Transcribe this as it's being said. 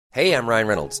Hey, I'm Ryan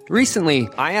Reynolds. Recently,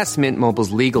 I asked Mint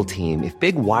Mobile's legal team if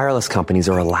big wireless companies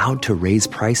are allowed to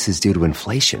raise prices due to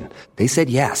inflation. They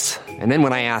said yes. And then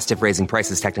when I asked if raising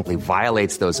prices technically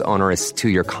violates those onerous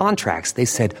 2-year contracts, they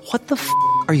said, "What the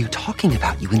are you talking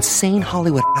about, you insane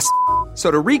Hollywood ass?" So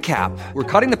to recap, we're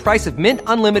cutting the price of Mint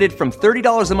Unlimited from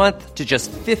 $30 a month to just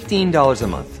 $15 a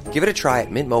month. Give it a try at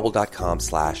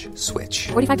mintmobile.com/switch.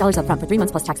 $45 up front for 3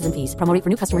 months plus taxes and fees. Promo rate for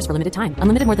new customers for limited time.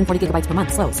 Unlimited more than 40 gigabytes per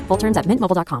month. Slows full terms at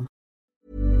mintmobile.com.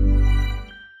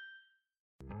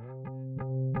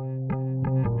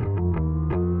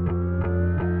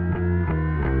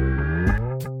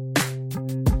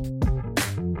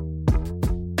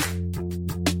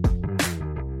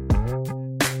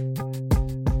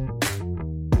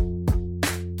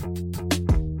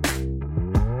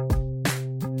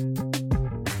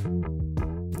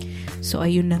 So,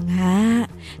 ayun na nga.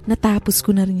 Natapos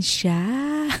ko na rin siya.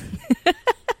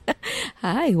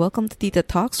 Hi, welcome to Tita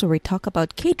Talks, where we talk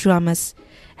about K-dramas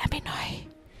and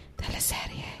Pinoy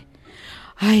teleserye.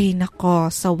 Ay, nako.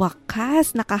 Sa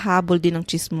wakas, nakahabol din ng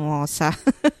chismosa.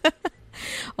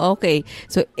 Okay,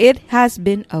 so it has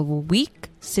been a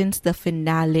week since the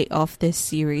finale of this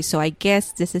series. So I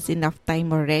guess this is enough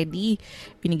time already.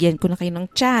 Binigyan ko na kayo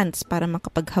ng chance para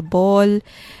makapaghabol,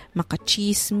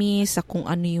 makachismis sa kung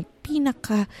ano yung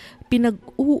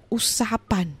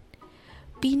pinag-uusapan,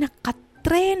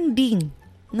 pinaka-trending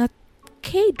na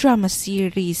K-drama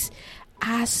series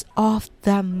as of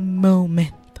the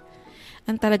moment.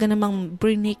 Ang talaga namang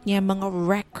break niya mga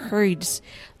records.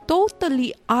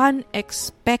 Totally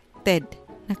unexpected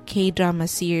na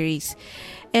K-drama series.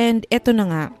 And eto na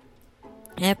nga,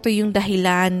 eto yung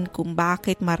dahilan kung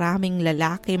bakit maraming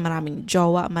lalaki, maraming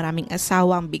jowa, maraming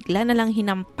asawa ang bigla na lang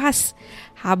hinampas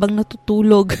habang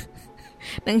natutulog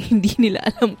nang hindi nila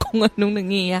alam kung anong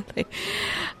nangyayari.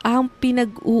 Ang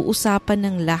pinag-uusapan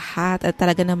ng lahat at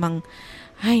talaga namang,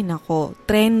 ay nako,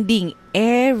 trending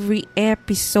every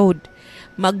episode.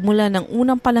 Magmula ng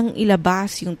unang palang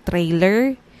ilabas yung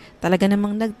trailer, talaga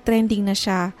namang nag-trending na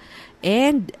siya.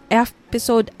 And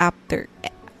episode after,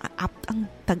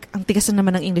 ang tigas na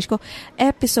naman ng English ko,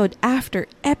 episode after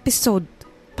episode,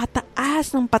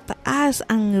 pataas ng pataas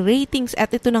ang ratings.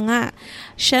 At ito na nga,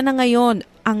 siya na ngayon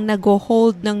ang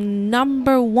nag-hold ng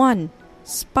number 1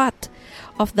 spot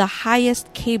of the highest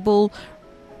cable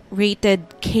rated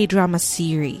K-drama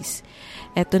series.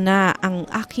 Ito na ang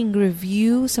aking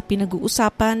review sa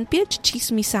pinag-uusapan,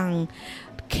 pinag-chismisang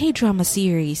K-drama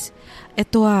series.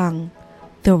 Ito ang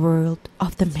The World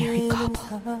of the Married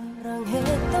Couple.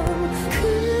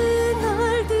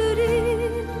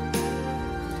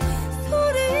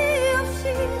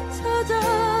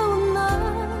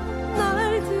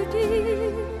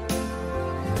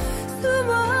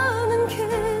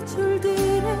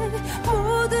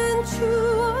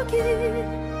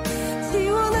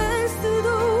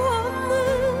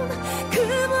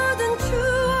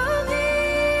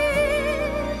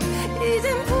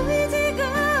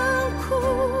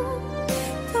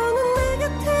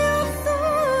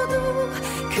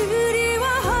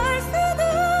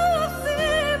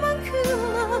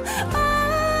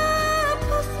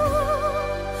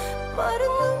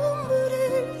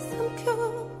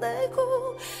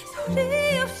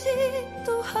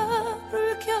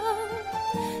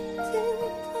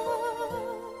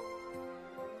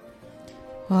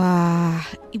 Wow,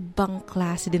 ibang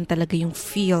klase din talaga yung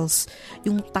feels,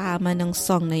 yung tama ng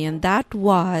song na yan. That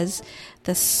was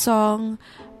the song,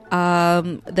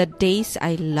 The Days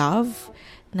I Love,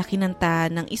 na kinanta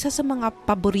ng isa sa mga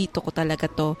paborito ko talaga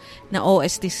to na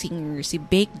OST singer, si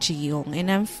Baek Ji-young.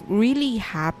 And I'm really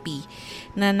happy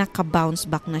na naka-bounce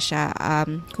back na siya.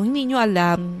 Kung hindi nyo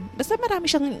alam, basta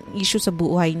marami siyang issue sa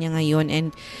buhay niya ngayon.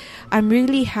 And I'm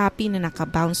really happy na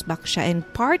naka-bounce back siya. And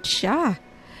part siya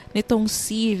nitong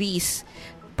series.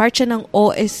 Part siya ng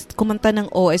kumanta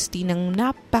ng OST ng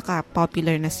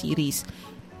napaka-popular na series.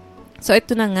 So,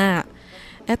 ito na nga.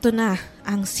 Ito na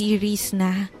ang series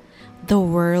na The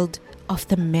World of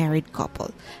the Married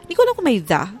Couple. Hindi ko alam kung may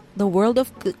The World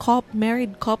of the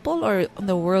Married Couple or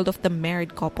The World of the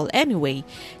Married Couple. Anyway,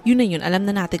 yun na yun. Alam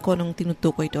na natin kung anong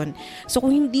tinutukoy doon. So,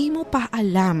 kung hindi mo pa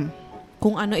alam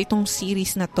kung ano itong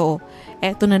series na to,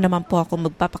 eto na naman po ako,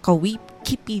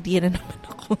 magpapaka-Wikipedia na naman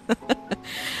ako.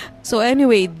 So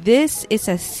anyway, this is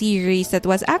a series that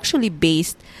was actually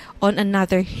based on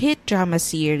another hit drama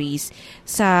series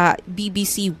sa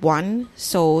BBC One,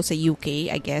 so sa UK,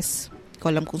 I guess.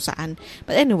 Ko alam kung saan.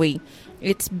 But anyway,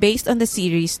 it's based on the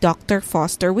series Dr.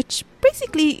 Foster, which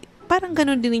basically parang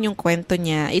ganun din yung kwento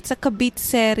niya. It's a kabit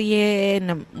serye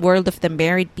na World of the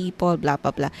Married People, blah,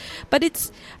 blah, blah. But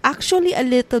it's actually a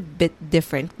little bit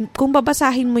different. Kung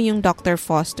babasahin mo yung Dr.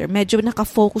 Foster, medyo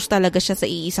nakafocus talaga siya sa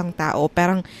iisang tao.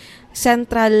 Parang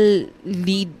central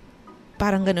lead,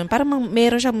 parang ganun. Parang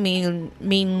meron siyang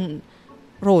main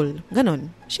role.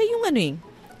 Ganun. Siya yung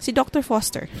si Dr.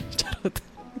 Foster. Charot.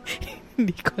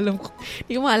 Hindi ko alam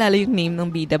hindi ko maalala yung name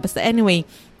ng bida. Basta anyway,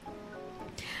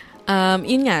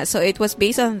 yun nga. So, it was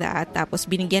based on that. Tapos,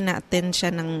 binigyan natin siya.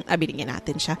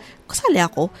 Kasali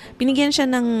ako. Binigyan siya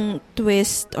ng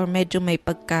twist or medyo may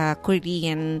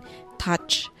pagka-Korean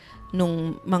touch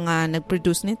nung mga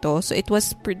nag-produce nito. So, it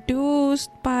was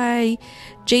produced by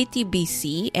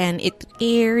JTBC and it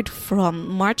aired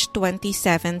from March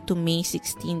 27 to May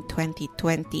 16,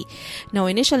 2020.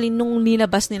 Now, initially, nung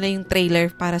nilabas nila yung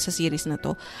trailer para sa series na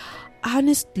to,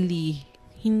 honestly,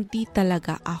 hindi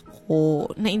talaga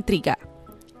ako na-intriga.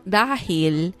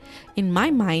 Dahil, in my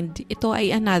mind, ito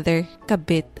ay another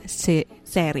kabit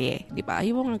serye. Diba?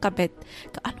 Yung mga kabit,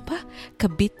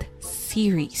 kabit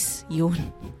series. Yun.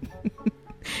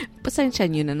 Pasensya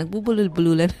nyo na,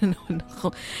 nagbubulol-bululan na naman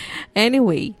ako.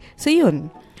 Anyway, so yun.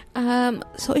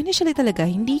 So initially talaga,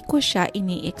 hindi ko siya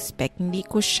ini-expect.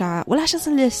 Wala siya sa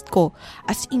list ko.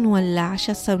 As in, wala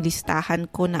siya sa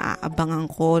listahan ko na aabangan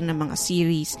ko ng mga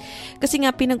series. Kasi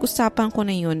nga, pinag-usapan ko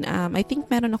na yun. I think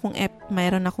meron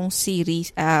akong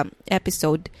series,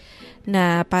 episode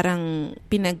na parang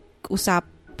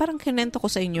parang kinento ko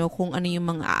sa inyo kung ano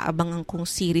yung mga aabangan kong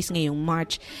series ngayong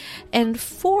March. And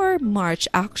for March,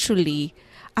 actually,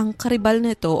 ang karibal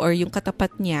nito or yung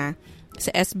katapat niya sa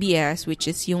SBS, which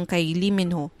is yung kay Lee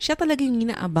Min-ho, siya talaga yung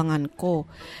inaabangan ko.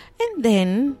 And then,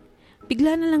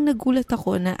 bigla na lang nagulat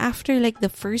ako na after like the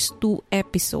first 2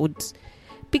 episodes,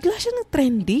 bigla siya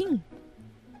nag-trending.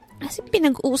 Kasi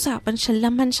pinag-uusapan siya,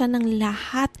 laman siya ng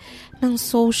lahat ng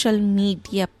social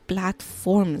media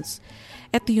platforms.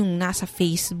 Ito yung nasa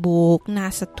Facebook,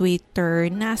 nasa Twitter,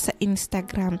 nasa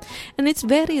Instagram. And it's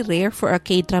very rare for a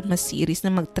K-drama series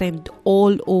na mag-trend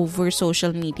all over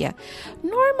social media.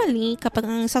 Normally, kapag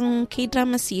ang isang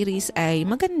K-drama series ay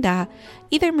maganda,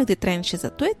 either mag-trend siya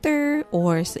sa Twitter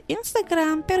or sa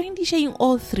Instagram, pero hindi siya yung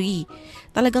all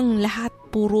 3. Talagang lahat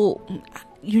puro,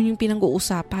 yun yung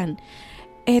pinag-uusapan.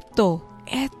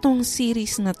 Etong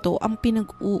series na to, ang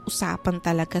pinag-uusapan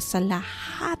talaga sa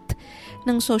lahat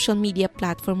ng social media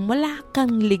platform. Wala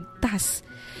kang ligtas.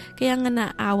 Kaya nga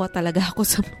naawa talaga ako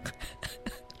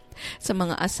sa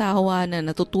mga asawa na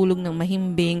natutulog ng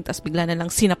mahimbing tas bigla na lang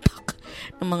sinapak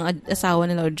ng mga asawa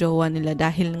nila o jowa nila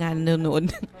dahil nga nanonood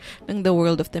ng The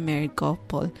World of the Married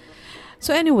Couple.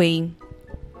 So anyway,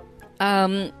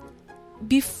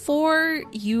 before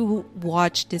you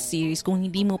watch the series, kung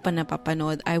hindi mo pa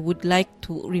napapanood, I would like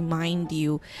to remind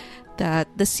you that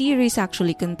the series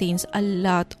actually contains a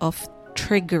lot of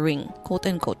triggering,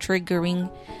 quote-unquote, triggering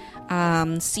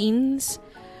scenes.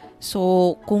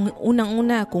 So, kung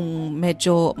unang-una, kung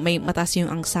medyo may mataas yung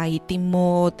anxiety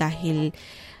mo dahil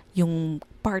yung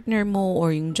partner mo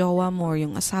or yung jowa mo or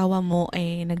yung asawa mo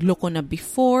ay nagloko na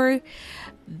before,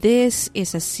 this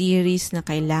is a series na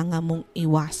kailangan mong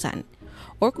iwasan.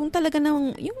 Or kung talaga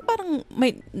namang, yung parang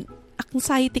may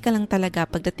anxiety ka lang talaga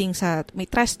pagdating sa may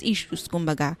trust issues,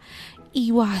 kumbaga,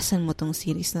 iwasan mo tong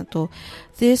series na to.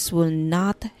 This will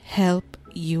not help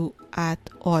you at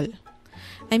all.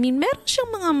 I mean, meron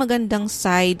siyang mga magandang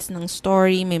sides ng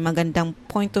story, may magandang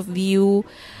point of view,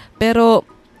 pero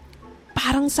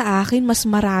parang sa akin, mas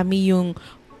marami yung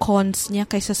cons niya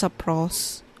kaysa sa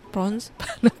pros. Pros?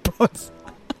 Pros?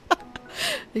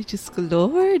 Ay, Diyos ko,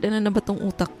 Lord. Ano na ba tong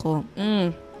utak ko?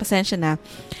 Pasensya na.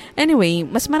 Anyway,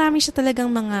 mas marami siya talagang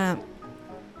mga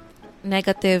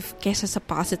negative kesa sa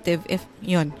positive. If,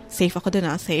 yun, safe ako dun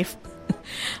safe.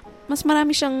 Mas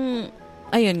marami siyang,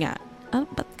 ayun nga,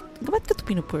 ba't ka ito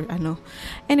pinupur?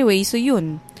 Anyway, so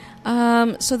yun.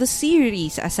 So the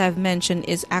series, as I've mentioned,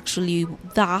 is actually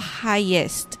the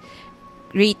highest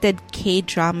rated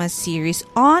K-drama series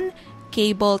on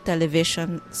cable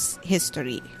television's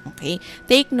history. Okay?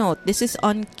 Take note, this is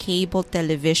on cable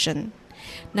television.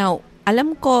 Now,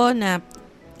 alam ko na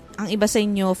ang iba sa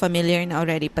inyo familiar na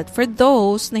already, but for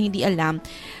those na hindi alam,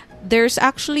 there's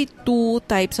actually 2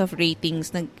 types of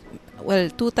ratings. 2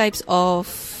 types of,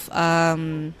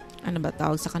 ano ba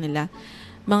tawag sa kanila?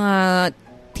 Mga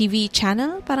TV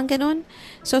channel, parang ganun.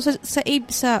 So, sa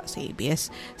ABS,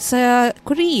 sa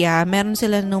Korea, meron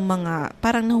sila nung mga,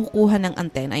 parang nakukuha ng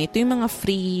antena. Ito yung mga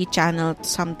free channel,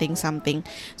 something.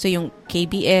 So, yung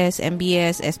KBS,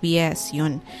 MBS, SBS,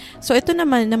 yun. So, ito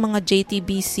naman ng mga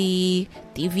JTBC,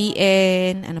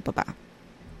 TVN, ano pa ba?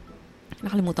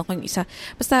 Nakalimutan ko yung isa.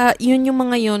 Basta, yun yung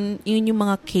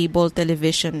mga cable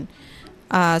television.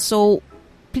 So,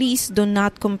 please do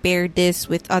not compare this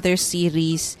with other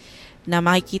series na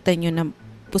makikita nyo na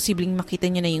posibleng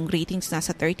makita nyo na yung ratings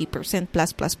nasa 30%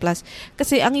 plus.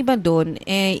 Kasi ang iba doon,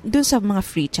 doon sa mga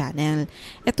free channel.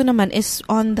 Ito naman is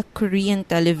on the Korean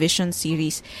television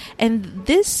series. And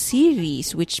this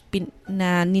series, which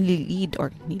na nililid,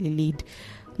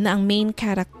 na ang main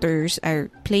characters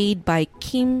are played by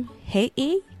Kim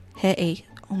Hae.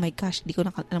 Oh my gosh, di ko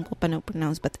alam ko paano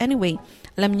pronounce. But anyway,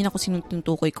 alam niyo na kung sinong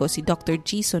tinutukoy ko, si Dr.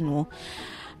 Jisoo Woo.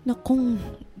 Na kung,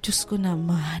 Diyos ko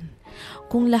naman,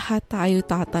 kung lahat tayo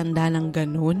tatanda ng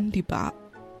ganun, di ba?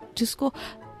 Diyos ko,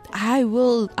 I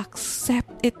will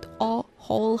accept it all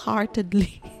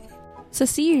wholeheartedly. Sa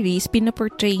series,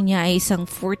 pinaportray niya ay isang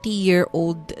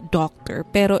 40-year-old doctor.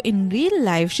 Pero in real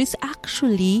life, she's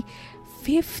actually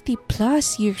 50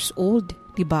 plus years old,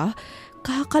 di ba?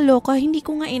 Kakaloka, hindi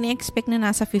ko nga in-expect na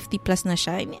nasa 50 plus na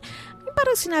siya.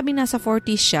 Parang sinabi nasa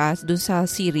 40s siya dun sa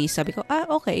series. Sabi ko,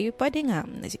 okay, pwede nga.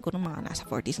 Siguro mga nasa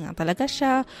 40s nga talaga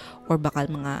siya. Or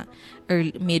bakal mga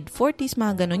mid-40s,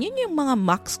 mga ganun. Yun yung mga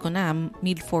max ko na,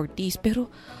 mid-40s. Pero,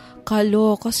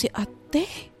 kaloka si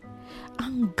ate.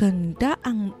 Ang ganda,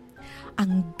 ang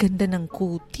ganda ng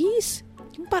kutis.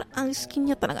 Yung parang ang skin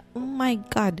niya talaga. Oh my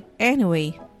God.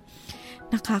 Anyway,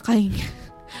 nakakahinga.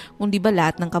 Kung di ba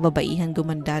lahat ng kababaihan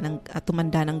tumanda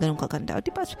ng ganong kaganda.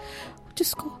 Di ba?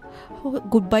 Diyos ko,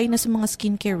 goodbye na sa mga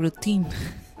skincare routine.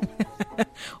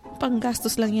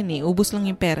 Panggastos lang yan ubus lang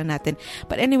yung pera natin.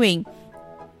 But anyway,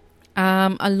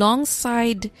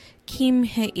 alongside Kim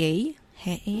Hae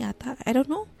ata, I don't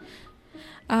know.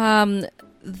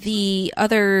 The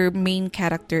other main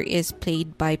character is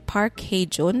played by Park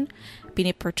Hae-jun.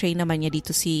 Piniportray naman niya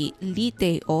dito si Lee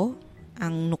Tae-oh,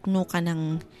 ang nuknuka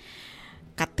ng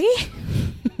kate.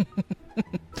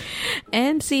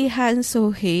 And si Han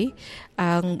So-hee,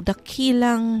 ang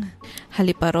dakilang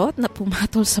haliparot na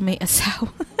pumatol sa may asawa.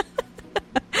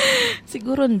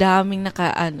 Siguro daming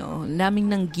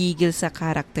nanggigil sa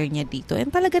character niya dito. And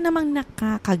talaga namang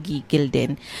nakakagigil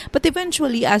din. But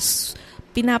eventually, as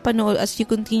you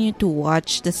continue to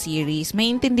watch the series,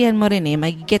 maintindihan mo rin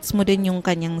magigets mo din yung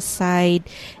kanyang side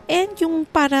and yung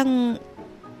parang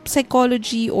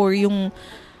psychology or yung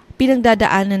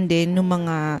pinagdadaanan din ng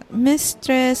mga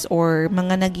mistress or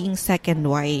mga naging second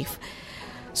wife.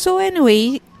 So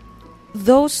anyway,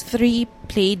 those three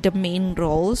played the main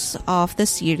roles of the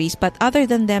series. But other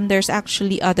than them, there's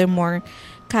actually other more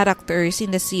characters in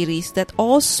the series that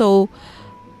also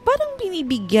parang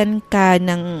binibigyan ka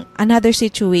ng another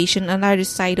situation, another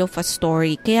side of a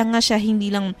story. Kaya nga siya hindi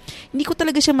ko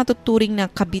talaga siya matuturing na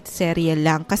kabit serye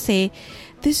lang. Kasi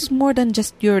this is more than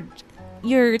just your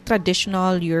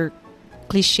traditional, your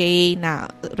cliche na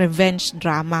revenge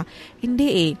drama.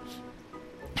 Hindi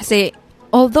Kasi,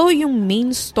 although yung main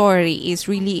story is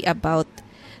really about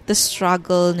the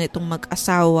struggle nitong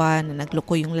mag-asawa na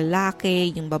nagloko yung lalaki,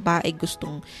 yung babae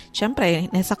gustong, syempre,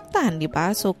 nasaktan, di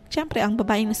ba? So, syempre, ang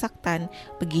babae nasaktan,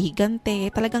 paghihigante,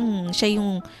 talagang siya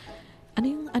yung,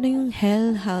 ano yung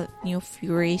hell, new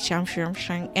fury, sham,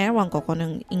 ewan ko kung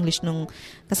anong English nung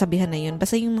kasabihan na yun.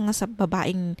 Basta yung mga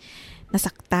babaeng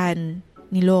nasaktan,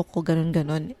 niloko,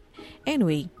 ganun.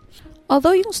 Anyway,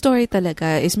 although yung story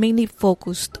talaga is mainly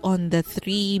focused on the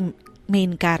three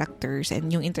main characters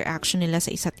and yung interaction nila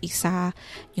sa isa't isa,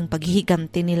 yung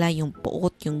paghihigante nila, yung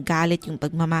puot, yung galit, yung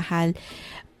pagmamahal,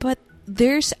 but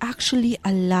there's actually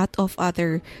a lot of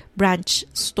other branch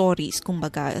stories,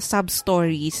 kumbaga,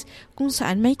 sub-stories, kung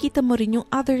saan makikita mo rin yung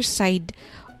other side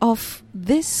of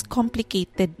this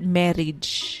complicated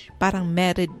marriage, parang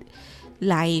married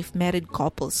life, married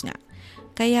couples nga.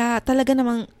 Kaya talaga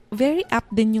namang very apt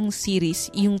din yung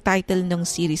series, yung title ng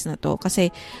series na to.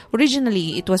 Kasi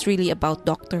originally, it was really about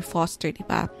Dr. Foster, di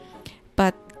ba?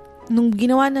 But nung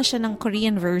ginawa na siya ng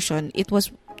Korean version, it was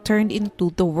turned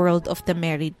into the world of the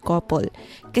married couple.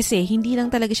 Kasi hindi lang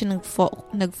talaga siya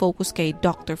nag-focus kay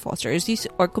Dr. Foster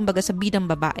or kumbaga sa bidang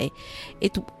babae.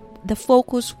 The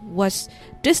focus was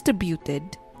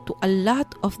distributed to a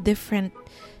lot of different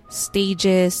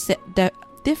stages,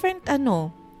 different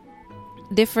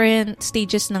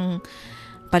stages ng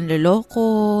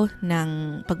panloloko,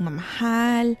 ng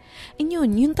pagmamahal. And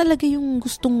yun talaga yung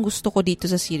gustong-gusto ko dito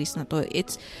sa series na to.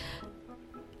 It's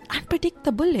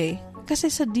unpredictable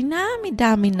Kasi sa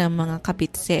dinami-dami ng mga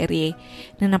kabit-serye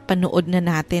na napanood na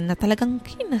natin na talagang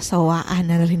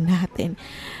kinasawaan na rin natin.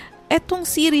 Etong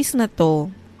series na to,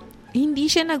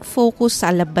 hindi siya nag-focus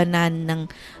sa labanan ng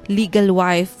legal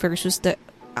wife versus the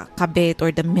kabit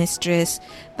or the mistress.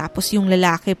 Tapos yung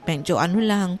lalaki, medyo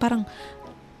parang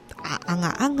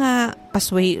anga-anga,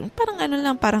 pasway, parang ano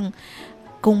lang, parang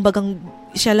kung bagang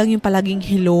siya lang yung palaging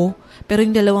hello, pero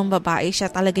yung dalawang babae,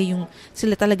 sila talaga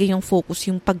yung focus,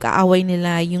 yung pag-aaway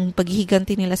nila, yung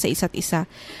paghihiganti nila sa isa't isa.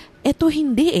 Eto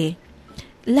hindi eh.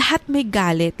 Lahat may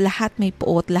galit, lahat may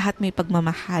puot, lahat may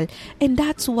pagmamahal. And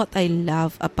that's what I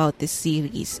love about this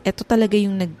series. Ito talaga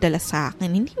yung nagdala sa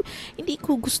akin. Hindi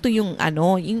ko gusto yung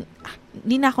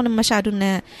hindi na ako na masyado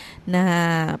na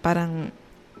parang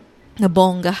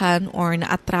nabonggahan or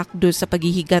na-attract doon sa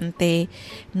paghihigante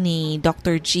ni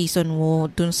Dr. Jason Woo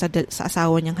doon sa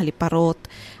asawa niyang Haliparot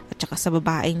at saka sa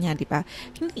babae niya, di ba?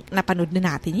 Hindi, napanood na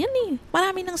natin yan eh.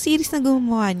 Marami ng series na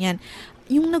gumawa niyan.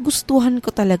 Yung nagustuhan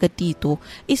ko talaga dito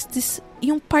is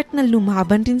yung part na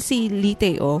lumaban din si Lee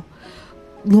Tae-oh.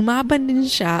 Lumaban din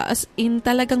siya as in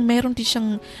talagang meron din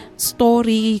siyang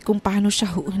story kung paano siya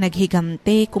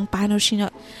naghigante, kung paano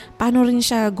rin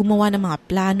siya gumawa ng mga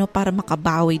plano para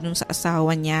makabawi dun sa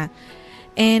asawa niya.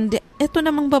 And eto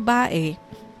namang babae,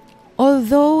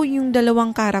 although yung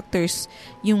dalawang characters,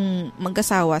 yung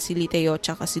mag-asawa, si Lee Tae-oh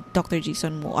at si Dr.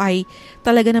 Jason Woo ay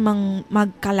talaga namang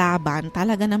magkalaban,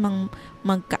 talaga namang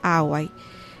magkaaway,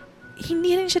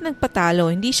 hindi rin siya nagpatalo.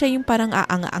 Hindi siya yung parang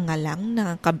aanga-anga lang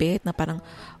na kabit na parang,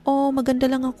 oh, maganda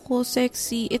lang ako,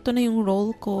 sexy, ito na yung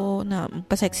role ko, na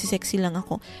pa-sexy-sexy lang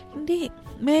ako. Hindi.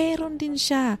 Meron din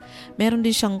siya. Meron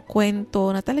din siyang kwento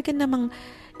na talaga namang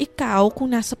ikaw,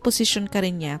 kung nasa position ka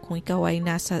rin niya, kung ikaw ay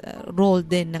nasa role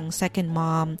din ng second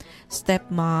mom,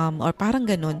 stepmom, or parang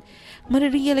ganun,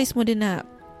 marirealize mo din na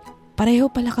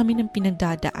pareho pala kami ng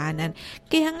pinagdadaanan.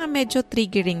 Kaya nga medyo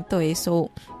triggering to eh.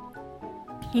 So,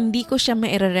 hindi ko siya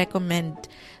maire-recommend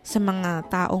sa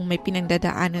mga taong may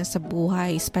pinagdadaanan sa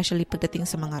buhay, especially pagdating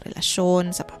sa mga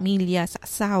relasyon, sa pamilya, sa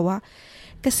asawa.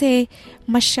 Kasi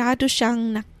masyado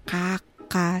siyang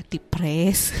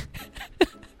nakaka-depress.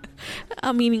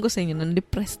 Aminin ko sa inyo,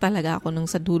 na-depress talaga ako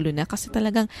nung sa dulo na kasi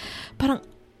talagang parang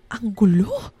ang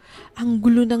gulo. Ang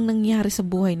gulo nang nangyari sa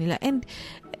buhay nila. And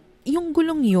yung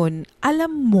gulong yun,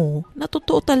 alam mo na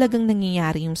totoo talagang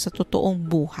nangyayari yung sa totoong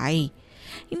buhay.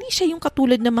 Hindi siya yung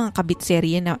katulad ng mga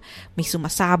kabitserye na may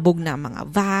sumasabog na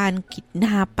mga van,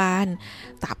 kidnapan,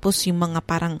 tapos yung mga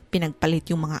parang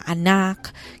pinagpalit yung mga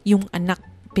anak, yung anak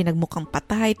pinagmukhang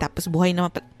patay, tapos buhay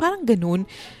naman, parang ganun.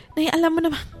 Na alam mo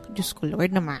naman, Diyos ko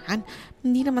Lord naman,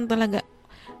 hindi naman talaga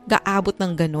gaabot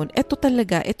ng ganun. Ito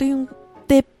talaga, ito yung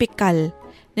typical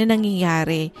na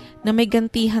nangyayari, na may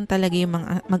gantihan talaga yung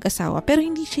mga mag-asawa, pero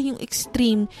hindi siya yung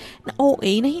extreme na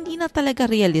OA, na hindi na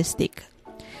talaga realistic.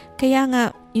 Kaya nga,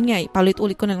 yun nga,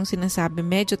 paulit-ulit ko na lang sinasabi,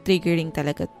 medyo triggering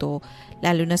talaga to.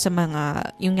 Lalo na sa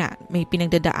mga, yun nga, may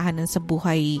pinagdadaanan sa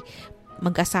buhay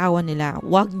mag-asawa nila,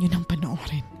 wag nyo nang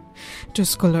panoorin.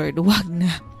 Diyos ko Lord, wag na.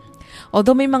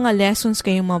 Although may mga lessons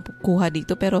kayong makukuha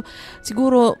dito, pero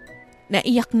siguro,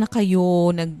 naiyak na kayo,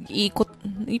 nag-iikot,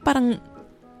 parang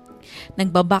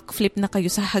nagba-backflip na kayo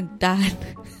sa hagdan.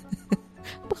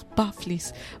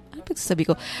 Backflips. Ano pagsasabi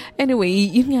ko? Anyway,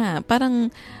 yun nga,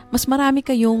 parang mas marami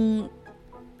kayong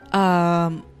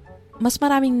mas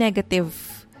maraming negative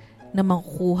na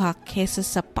makukuha kesa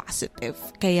sa positive.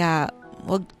 Kaya,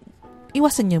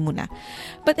 iwasan nyo muna.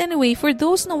 But anyway, for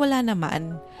those na wala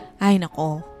naman, ay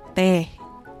nako,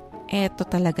 eto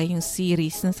talaga yung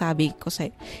series na sinasabi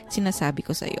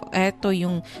ko sa iyo. Eto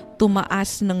yung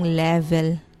tumaas ng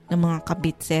level ng mga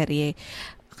kabit-serye.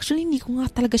 Actually, hindi ko nga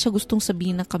talaga siya gustong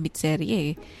sabihin ng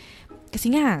kabit-serye eh. Kasi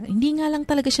nga, hindi nga lang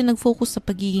talaga siya nag-focus sa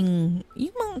pagiging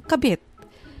yung mga kabit.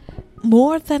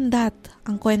 More than that,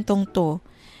 ang kwentong to.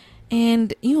 And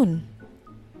yun,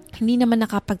 hindi naman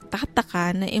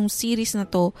nakapagtataka na yung series na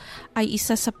to ay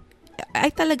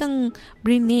ay talagang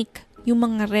break yung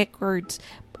mga records,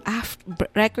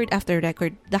 record after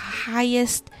record, the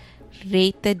highest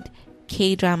rated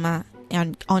K-drama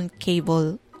on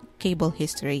cable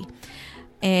history.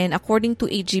 And according to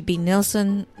AGB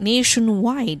Nielsen,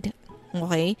 nationwide,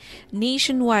 the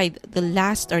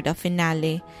last or the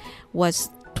finale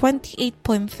was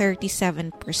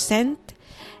 28.37%,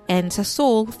 and sa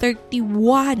Seoul,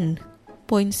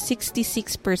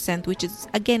 31.66%, which is,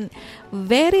 again,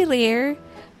 very rare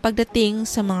pagdating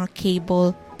sa mga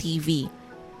cable TV,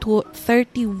 to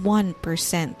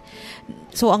 31%.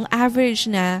 So, ang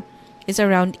average na is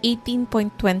around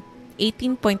 18.82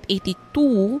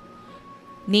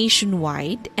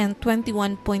 nationwide and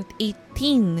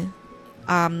 21.18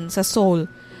 sa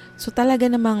Seoul. So, talaga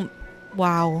namang,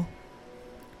 wow,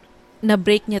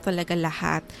 na-break niya talaga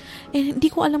lahat. And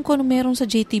hindi ko alam kung ano meron sa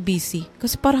JTBC.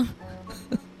 Kasi parang,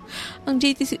 ang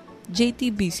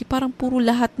JTBC, parang puro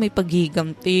lahat may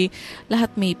paghiganti,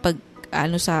 lahat may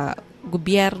sa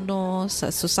gobyerno, sa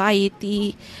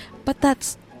society. But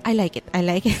that's I like it.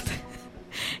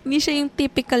 Hindi siya yung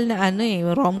typical na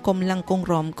rom-com lang kung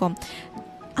rom-com.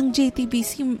 Ang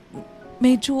JTBC,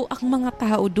 medyo ang mga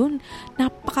tao dun,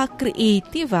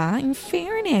 napaka-creative in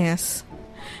fairness.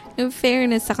 In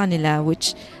fairness sa kanila,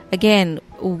 which, again,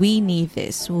 we need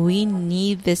this. We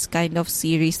need this kind of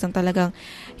series na talagang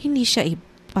hindi siya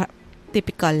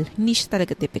typical. Hindi siya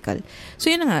talaga typical. So,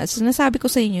 yun na nga. Sinasabi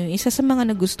ko sa inyo, isa sa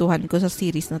mga nagustuhan ko sa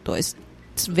series na to is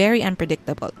it's very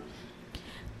unpredictable.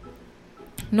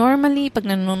 Normally, pag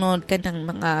nanonood ka ng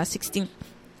mga 16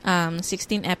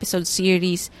 episode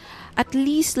series, at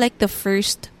least like the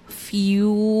first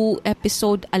few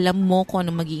episode, alam mo kung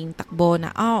ano magiging takbo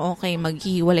na, okay,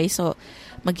 maghihiwalay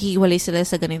sila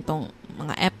sa ganitong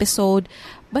mga episode.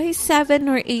 By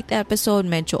 7 or 8 episode,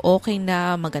 medyo okay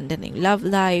na, maganda na yung love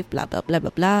life, blah, blah, blah,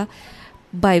 blah, blah.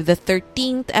 By the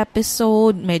 13th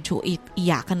episode, medyo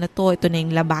iyakan na to. Ito na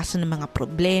yung labasan ng mga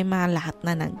problema, lahat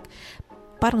na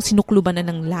parang sinukluban na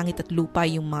ng langit at lupa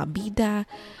yung mga bida.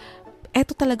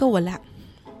 Eto talaga wala.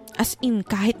 As in,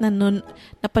 kahit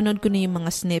napanood ko na yung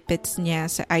mga snippets niya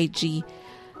sa IG,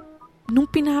 nung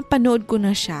pinapanood ko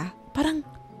na siya, parang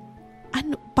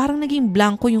naging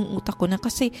blanco yung utak ko na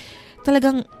kasi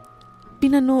talagang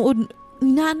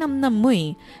ninanamnam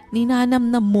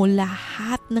mo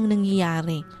lahat ng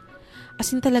nangyayari.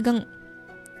 As in talagang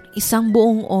isang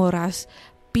buong oras,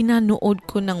 pinanood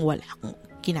ko nang wala akong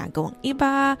ginagawang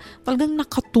iba. Talagang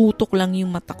nakatutok lang yung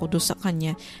mata ko doon sa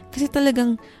kanya. Kasi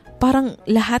talagang parang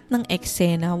lahat ng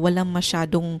eksena, walang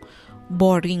masyadong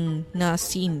boring na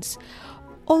scenes.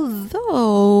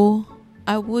 Although,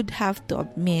 I would have to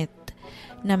admit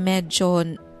na medyo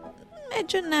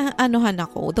na anuhan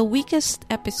ako. The weakest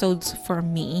episodes for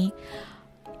me,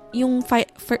 yung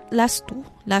last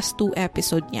two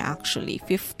episode niya actually,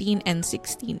 15 and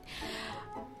 16.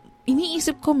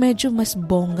 Iniisip ko medyo mas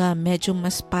bongga, medyo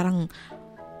mas parang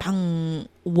pang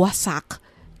wasak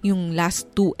yung last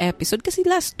 2 episode. Kasi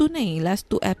last 2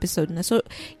 episode na. So,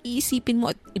 iisipin mo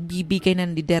at ibibigay na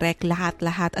ni direct lahat.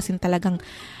 As in talagang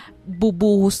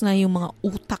bubuhos na yung mga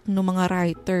utak ng mga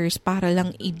writers para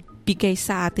lang ibigay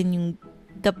sa atin yung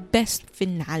the best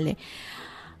finale.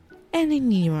 And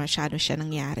hindi masyado siya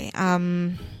nangyari.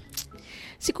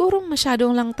 Siguro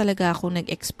masyadong lang talaga ako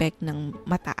nag-expect ng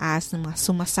mataas, ng mga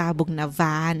sumasabog na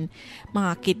van,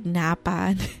 mga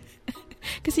kidnapan.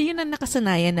 Kasi yun ang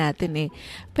nakasanayan natin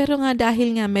Pero nga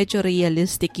dahil nga medyo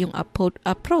realistic yung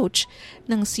approach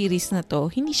ng series na to,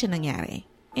 hindi siya nangyari.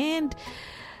 And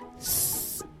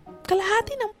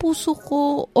kalahati ng puso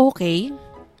ko okay.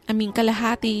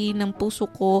 Kalahati ng puso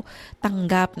ko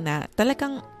tanggap na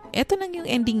talagang eto nang yung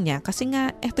ending niya kasi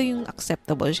nga eto yung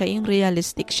acceptable, siya yung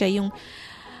realistic, siya yung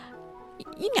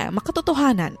yun nga,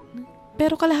 makatotohanan.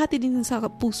 Pero kalahati din sa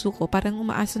puso ko parang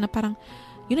umaasa na parang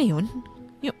yun na yun?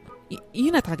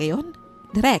 Yun na talaga yun?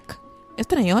 Direct?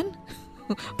 Eto na yun?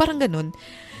 Parang ganun.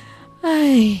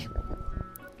 Ay,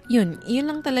 yun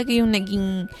lang talaga yung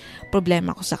naging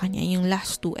problema ko sa kanya, yung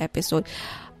last 2 episode.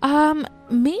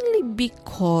 Mainly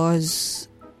because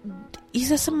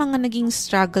isa sa mga naging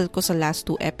struggle ko sa last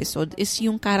 2 episode is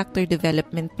yung character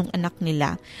development nung anak ni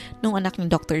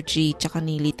Dr. G tsaka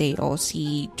ni Lee Tae-oh,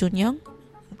 si Junyoung.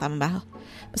 Tama ba?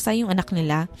 Basta yung anak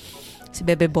nila, si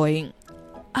Bebe Boy.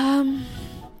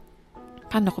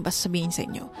 Paano ko ba sabihin sa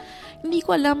inyo? Hindi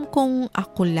ko alam kung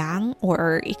ako lang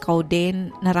or ikaw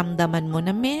din naramdaman mo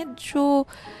na medyo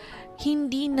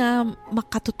hindi na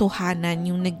makatotohanan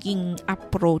yung naging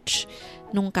approach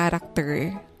nung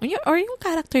character or yung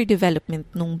character development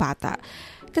nung bata.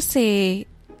 Kasi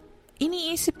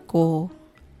iniisip ko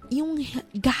yung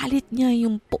galit niya,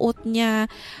 yung puot niya,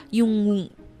 yung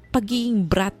pagiging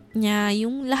brat niya,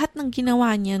 yung lahat ng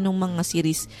ginawa niya nung mga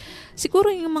series. Siguro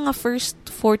yung mga first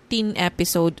 14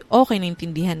 episode, okay,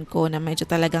 naintindihan ko na medyo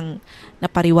talagang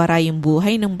napariwara yung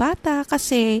buhay ng bata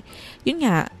kasi yun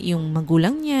nga, yung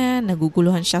magulang niya,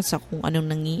 naguguluhan siya sa kung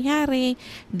anong nangyayari,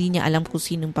 hindi niya alam kung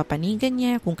sinong papanigan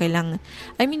niya, kung kailang,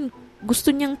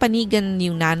 gusto niyang panigan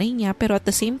yung nanay niya pero at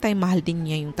the same time, mahal din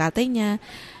niya yung tatay niya.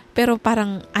 Pero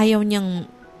parang ayaw niyang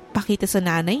pakita sa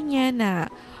nanay niya na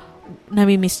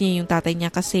namimiss niya yung tatay niya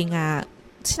kasi nga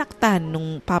sinaktan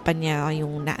nung papa niya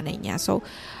yung nanay niya. So,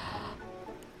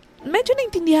 medyo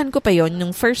naintindihan ko pa yon.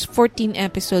 Nung first 14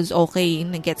 episodes, okay,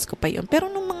 nagets ko pa yon. Pero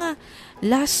nung mga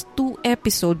last 2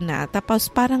 episode na,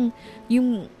 tapos parang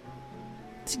yung,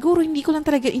 siguro hindi lang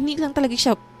talaga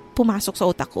siya pumasok sa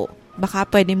utak ko. Baka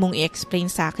pwede mong i-explain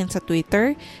sa akin sa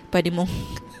Twitter. Pwede mong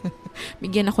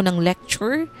bigyan ako ng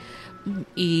lecture.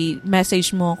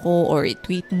 I-message mo ako or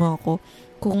i-tweet mo ako.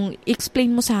 Kung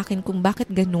explain mo sa akin kung bakit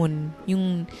ganun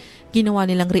yung ginawa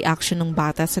nilang reaction ng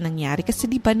bata sa nangyari. Kasi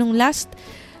di ba nung last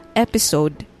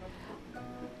episode,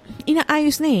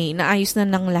 inaayos na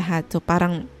ng lahat. So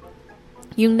parang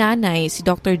yung nanay, si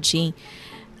Dr. G,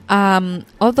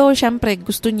 although syempre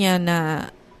gusto niya na,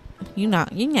 yun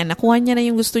nga, nakuha niya na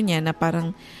yung gusto niya na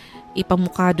parang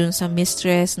ipamukha dun sa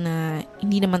mistress na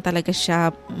hindi naman talaga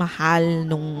siya mahal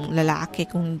nung lalaki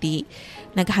kung hindi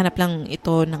naghanap lang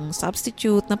ito ng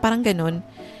substitute na parang ganun.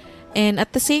 And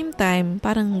at the same time,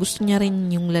 parang gusto niya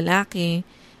rin yung lalaki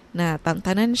na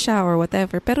tantanan siya or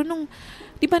whatever. Pero nung,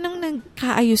 di ba nang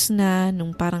nagkaayos na,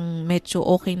 nung parang medyo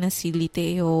okay na si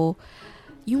Liteo,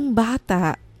 yung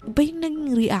bata, iba yung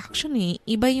naging reaction eh.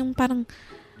 Iba yung parang,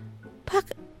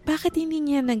 bakit hindi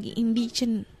niya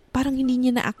parang hindi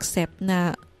niya na-accept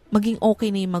na maging okay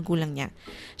na yung magulang niya.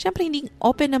 Siyempre, hindi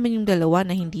open naman yung dalawa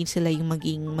na hindi sila yung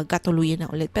maging magkatuluyan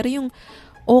na ulit. Pero yung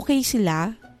okay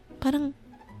sila, parang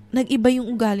nag-iba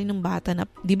yung ugali ng bata na,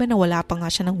 di ba nawala pa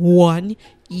nga siya ng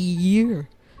 1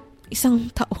 year.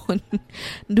 1 taon.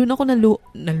 Doon ako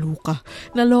naloka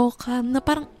na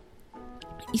parang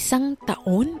 1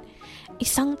 taon.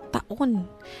 1 taon.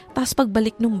 Tapos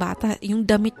pagbalik ng bata, yung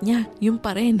damit niya, yun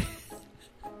pa rin.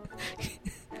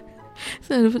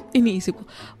 So, iniisip ko,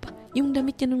 yung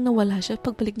damit niya nung nawala siya,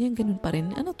 pagbalik niya, ganun pa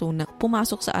rin. Ano to?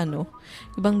 Pumasok sa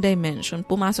ibang dimension.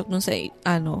 Pumasok dun sa,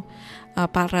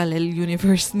 parallel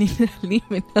universe ni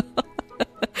Limin.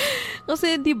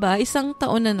 Kasi, di ba, 1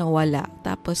 taon na nawala.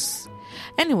 Tapos,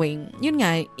 anyway, yun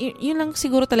nga, yun lang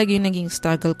siguro talaga yung naging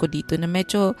struggle ko dito, na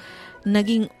medyo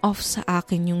naging off sa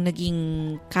akin yung naging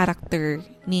character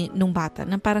nung bata.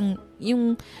 Na parang,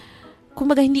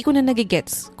 kumbaga hindi ko na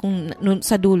nagigets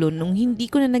sa dulo, nung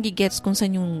hindi ko na nagigets kung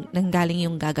saan yung nanggaling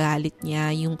yung gagalit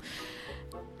niya, yung,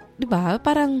 di ba,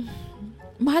 parang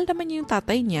mahal naman niya yung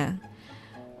tatay niya.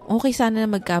 Okay sana na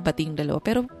magkabati yung dalawa,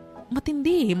 pero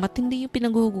matindi yung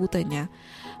pinaghuhugutan niya.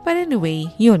 But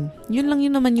anyway, yun lang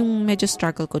yun naman yung medyo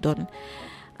struggle ko doon.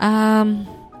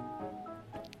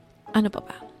 Ano pa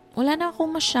ba? Wala na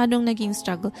akong masyadong naging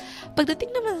struggle.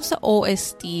 Pagdating naman sa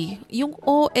OST, yung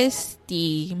OST,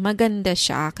 maganda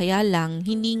siya. Kaya lang,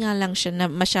 hindi nga lang siya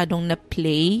masyadong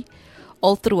na-play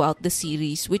all throughout the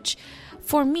series. Which,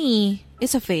 for me,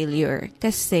 is a failure.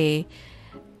 Kasi,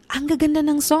 ang gaganda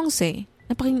ng songs eh.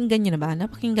 Napakinggan niyo na ba?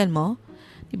 Napakinggan mo?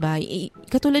 Diba?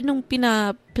 Katulad nung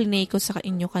pina-play ko sa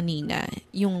inyo kanina,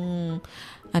 yung,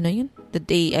 The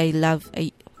Day I Love,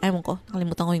 ewan ko,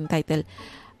 nakalimutan ko yung title,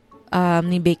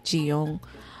 ni Baek Ji-young.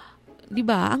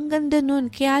 Diba? Ang ganda nun.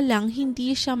 Kaya lang,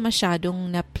 hindi siya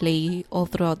masyadong na-play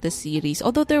all throughout the series.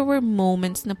 Although there were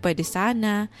moments na pwede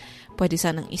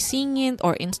sanang isingin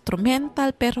or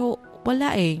instrumental, pero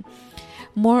wala eh.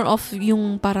 More of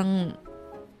yung parang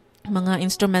mga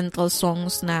instrumental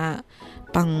songs na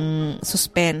pang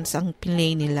suspense ang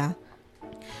play nila.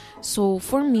 So,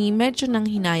 for me, medyo nang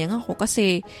hinayang ako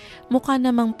kasi mukha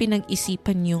namang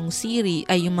pinag-isipan yung series,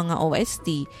 yung mga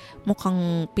OST.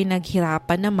 Mukhang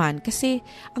pinaghirapan naman kasi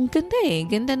ang ganda eh.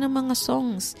 Ganda ng mga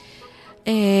songs.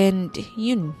 And,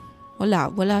 yun.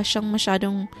 Wala siyang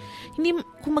masyadong,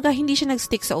 hindi siya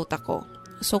nag-stick sa utak ko.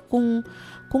 So, kung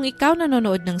ikaw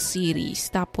nanonood ng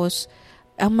series, tapos,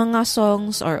 ang mga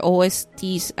songs or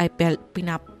OSTs ay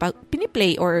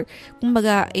piniplay or,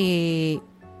 kumbaga,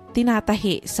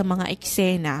 tinatahi sa mga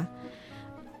eksena,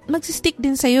 magsistick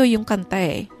din sa'yo yung kanta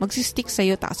eh. Magsistick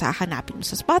sa'yo, tapos hahanapin mo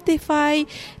sa Spotify,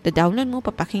 da-download mo,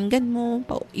 papakinggan mo,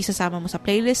 isasama mo sa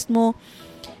playlist mo.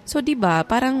 So, diba,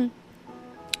 parang,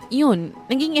 yun,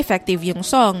 naging effective yung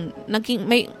song.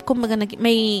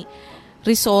 May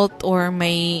result or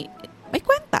may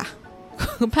kwenta.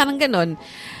 Parang ganon.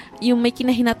 Yung may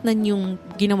kinahinatnan yung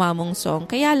ginawa mong song.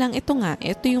 Kaya lang, ito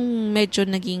yung medyo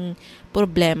naging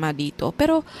problema dito.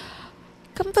 Pero,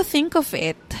 come to think of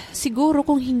it, siguro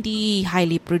kung hindi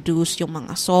highly produced yung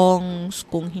mga songs,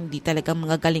 kung hindi talaga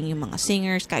magagaling yung mga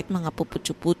singers, kahit mga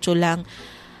puputso-putso lang,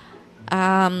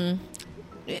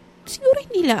 siguro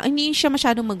hindi siya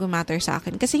masyadong mag-matter sa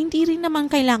akin. Kasi hindi rin naman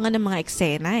kailangan ng mga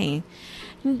eksena eh.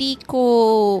 Hindi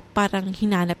ko parang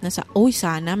hinanap na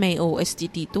sana may OST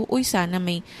dito, sana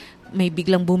may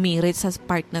biglang bumirit sa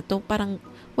part na to. Parang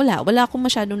wala akong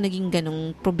masyadong naging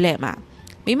ganong problema.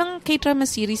 May mga K-drama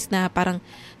series na parang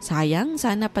sayang,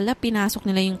 sana pala pinasok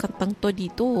nila yung kantang to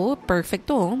dito. Perfect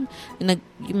to.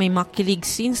 May mga kilig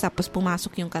scenes tapos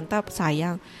pumasok yung kanta,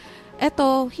 sayang.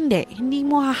 Eto, hindi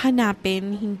mo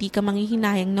hahanapin, hindi ka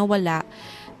manghihinayang na wala.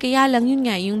 Kaya lang yun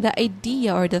nga, yung the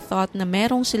idea or the thought na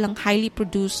merong silang highly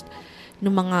produced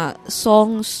ng mga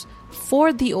songs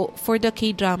for the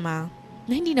K-drama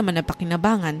na hindi naman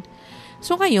napakinabangan.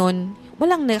 So ngayon,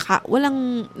 walang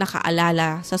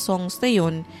nakaalala sa songs na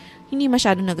yun, hindi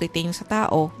masyadong nag-retain sa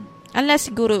tao. Unless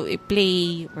siguro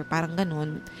i-play or parang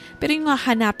ganun. Pero yung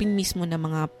hanapin mismo ng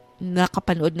mga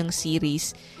nakapanood ng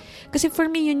series. Kasi for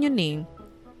me, yun eh.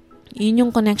 Yun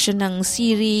yung connection ng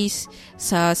series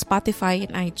sa Spotify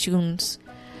and iTunes.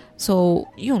 So,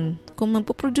 yun. Kung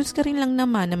magpo-produce ka rin lang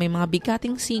naman na may mga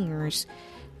bigating singers,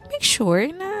 make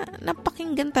sure na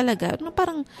napakinggan talaga.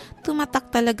 Parang tumatak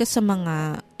talaga sa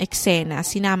mga eksena,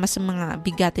 sinama sa mga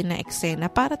bigatin na eksena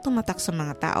para tumatak sa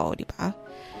mga tao, di ba?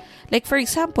 Like for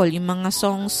example, yung mga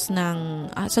songs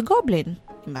ng sa Goblin,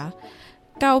 di ba?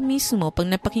 Ikaw mismo, pag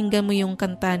napakinggan mo yung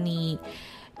kanta ni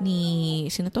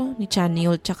sino to? Ni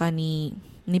Chanyeol tsaka ni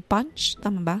Punch,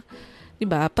 tama ba?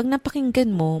 Diba? Pag napakinggan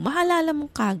mo, maalala mo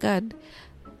kagad.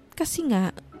 Kasi nga,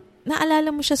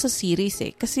 naalala mo siya sa series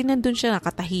eh. Kasi nandun siya,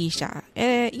 nakatahi siya.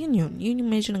 Yun yung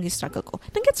medyo nag-struggle ko.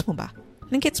 Nag-gets mo ba?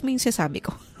 Nag-gets mo yung sasabi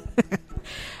ko?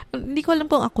 Hindi ko alam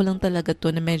kung ako lang talaga to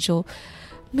na medyo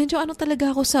ano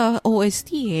talaga ako sa OST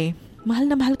eh. Mahal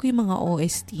na mahal ko yung mga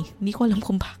OST. Hindi ko alam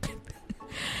kung bakit.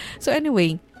 So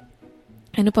anyway,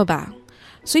 ano pa ba?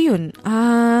 So yun,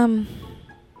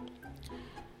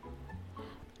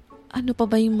 ano pa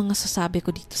ba yung mga sasabi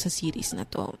ko dito sa series na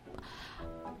to?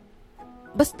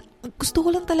 Basta, gusto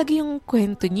ko lang talaga yung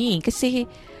kwento niya kasi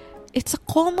it's a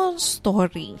common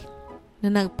story.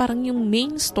 Parang yung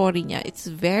main story niya, it's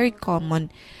very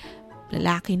common.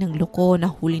 Lalaki ng loko,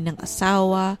 nahuli ng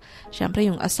asawa. Siyempre,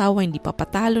 yung asawa hindi pa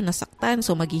patalo, nasaktan,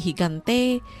 so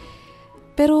maghihigante.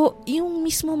 Pero yung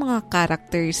mismo mga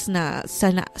characters na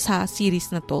sa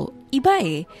series na to, iba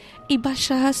eh. Iba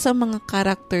siya sa mga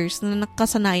characters na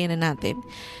nakasanayan na natin.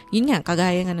 Yun nga,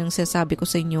 kagaya nga ng sinasabi ko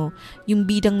sa inyo, yung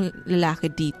bidang lalaki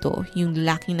dito, yung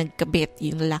lalaking nagkabit,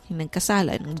 yung lalaking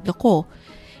nagkasala, ng loko,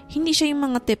 hindi siya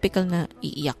yung mga typical na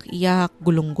iiyak-iyak,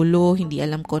 gulong-gulo, hindi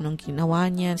alam ko anong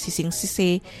ginawa niya,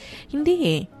 sising-sisi. Hindi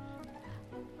eh.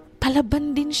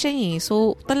 Palaban din siya eh.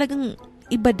 So, talagang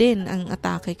iba din ang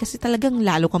atake kasi talagang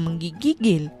lalo kang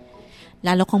manggigigil.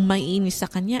 Lalo kang maiinis sa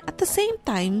kanya. At the same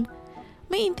time,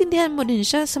 maiintindihan mo din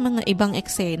siya sa mga ibang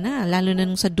eksena. Lalo na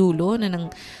nung sa dulo na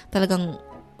nang talagang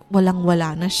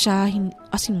walang-wala na siya.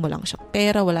 As in, walang siyang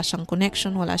pera, wala siyang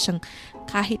connection, wala siyang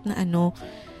kahit na ano.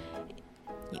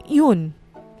 Yun.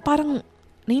 Parang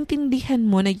naiintindihan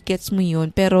mo, nag-gets mo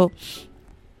yun. Pero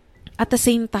at the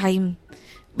same time,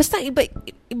 basta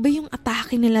iba yung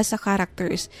atake nila sa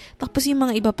characters. Tapos yung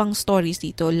mga iba pang stories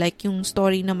dito, like yung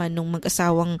story naman nung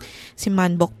mag-asawang si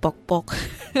Manbok Pokpok.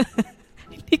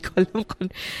 Hindi ko alam kung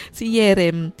si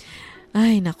Yerem.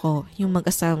 Ay nako, yung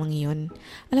mag-asawang yun.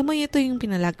 Alam mo, ito yung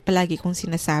palagi kong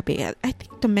sinasabi. I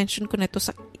think to mention ko na ito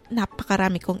sa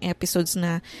napakarami kong episodes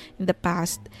na in the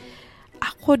past.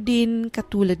 Ako din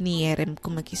katulad ni Yerem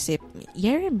kung mag-isip.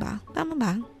 Yerem ba? Tama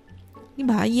ba?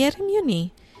 Diba? Yerem yun eh.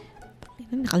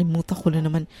 Nakalimutan ko na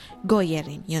naman.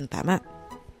 Yerem, yun, tama.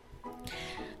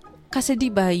 Kasi 'di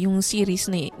ba yung series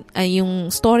na yung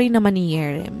story naman ni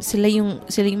Yerem, sila yung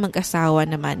mag-asawa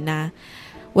naman na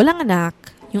walang anak,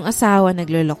 yung asawa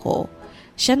nagloloko.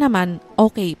 Siya naman,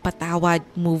 okay, patawad,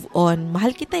 move on.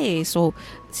 Mahal kita eh. So,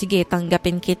 sige,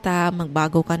 tanggapin kita,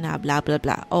 magbago ka na, bla bla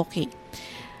bla. Okay.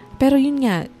 Pero yun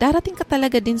nga, darating ka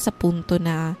talaga din sa punto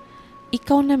na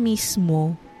ikaw na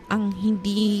mismo ang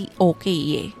hindi okay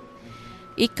eh.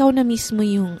 Ikaw na mismo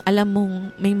yung alam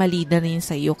mong may mali na rin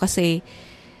sa'yo kasi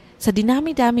sa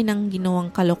dinami-dami ng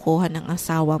ginawang kalokohan ng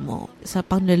asawa mo, sa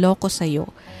panloloko sa'yo,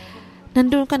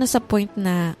 nandun ka na sa point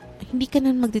na hindi ka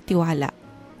na magtitiwala.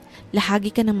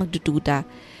 Lahagi ka na magdududa.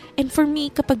 And for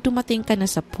me, kapag dumating ka na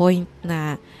sa point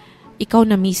na ikaw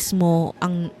na mismo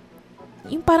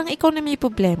yung parang ikaw na may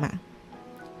problema,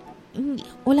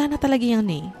 wala na talaga yan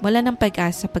eh. Wala nang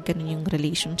pag-asa pag ganun yung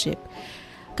relationship.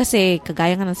 Kasi,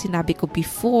 kagaya nga ng sinabi ko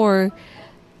before,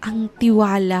 ang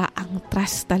tiwala, ang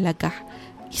trust talaga,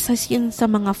 isa yan sa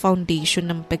mga foundation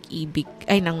ng pag-ibig,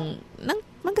 ng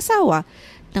mag-asawa,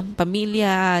 ng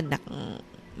pamilya, ng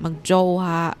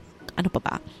magjowa, ano pa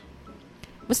ba?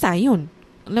 Basta yun,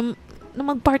 na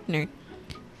mag-partner.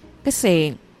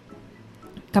 Kasi,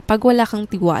 kapag wala kang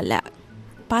tiwala,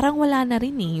 parang wala na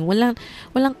rin eh.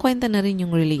 Walang kwenta na rin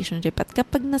yung relationship. At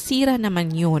kapag nasira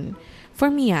naman yun, for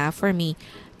me,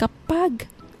 kapag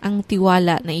ang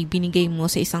tiwala na ibinigay mo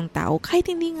sa isang tao,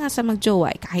 kahit hindi nga sa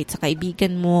magjowa, kahit sa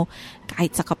kaibigan mo,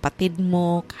 kahit sa kapatid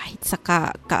mo, kahit sa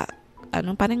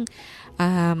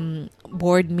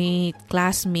boardmate,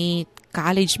 classmate,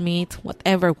 college mate,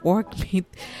 whatever,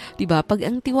 workmate, diba? Pag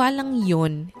ang tiwalang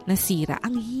yun nasira,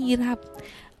 ang hirap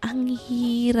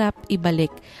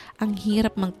ibalik, ang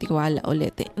hirap magtiwala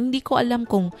ulit. Hindi ko alam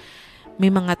kung may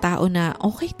mga tao na,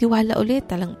 okay, tiwala ulit.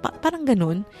 Parang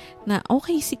ganun. Na,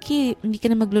 okay, sige, hindi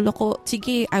ka na magluloko.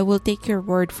 Sige, I will take your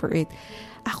word for it.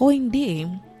 Ako hindi eh.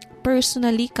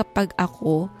 Personally, kapag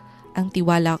ako, ang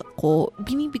tiwala ko,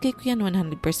 binibigay ko yan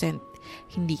 100%.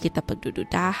 Hindi kita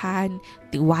pagdududahan,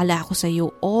 tiwala ako sa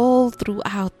iyo all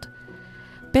throughout.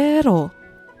 Pero,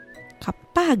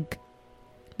 kapag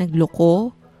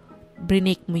nagloko,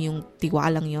 break mo yung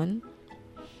tiwalang yon,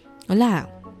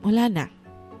 wala na.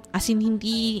 As in,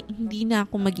 hindi na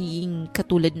ako magiging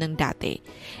katulad ng dati.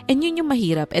 And yun yung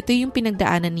mahirap. Ito yung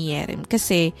pinagdaanan ni Yerem.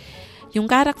 Kasi, yung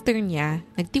character niya,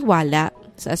 nagtiwala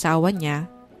sa asawa niya,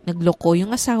 nagloko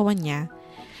yung asawa niya,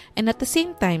 and at the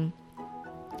same time,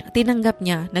 tinanggap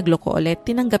niya, nagloko ulit,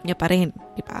 tinanggap niya pa rin.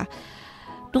 Diba?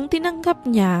 Nung tinanggap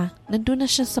niya, nandun na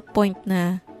siya sa point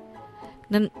na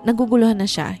naguguluhan na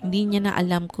siya. Hindi niya na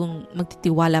alam kung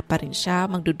magtitiwala pa rin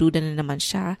siya, magdududa na naman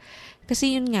siya.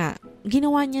 Kasi yun nga,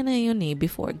 ginawa niya na yun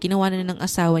before. Ginawa na ng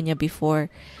asawa niya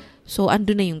before. So,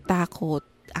 andun na yung takot,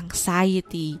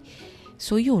 anxiety.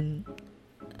 So, yun.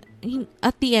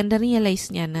 At the end,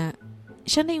 na-realize niya na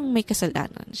siya na yung may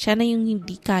kasalanan. Siya na yung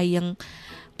hindi kayang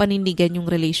panindigan yung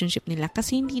relationship nila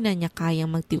kasi hindi na niya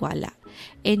kayang magtiwala.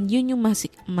 And yun yung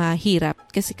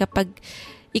mahirap. Kasi kapag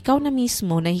ikaw na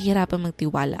mismo nahihirapan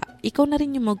magtiwala, ikaw na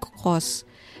rin yung mag-cause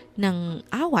ng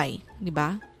away.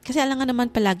 Diba? Kasi alam nga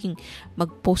naman palaging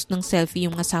mag-post ng selfie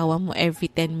yung asawa mo every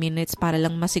 10 minutes para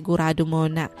lang masigurado mo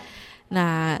na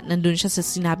nandun siya sa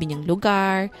sinabi niyang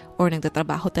lugar or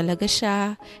nagtatrabaho talaga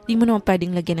siya. Hindi mo naman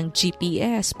pwedeng lagyan ng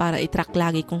GPS para i-track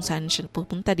lagi kung saan siya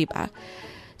pupunta, di ba?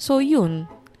 So, yun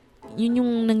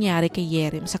yung nangyari kay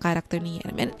Yerem, sa character ni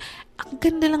Yerem. And ang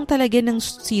ganda lang talaga ng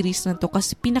series na to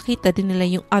kasi pinakita din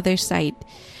nila yung other side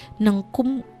ng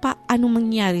kung paano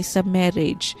mangyari sa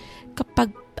marriage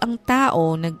kapag ang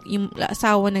tao, yung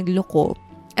asawa nagloko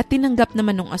at tinanggap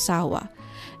naman ng asawa.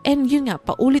 And yun nga,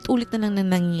 paulit-ulit na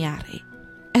lang nangyayari.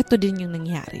 Eto din yung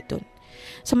nangyari dun.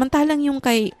 Samantalang yung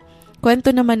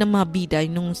kwento naman ng mga bida,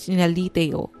 nung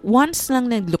sinaliteo, once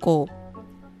nagloko,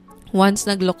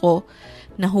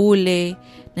 nahuli,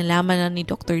 nalaman na ni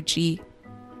Dr. G,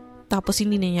 tapos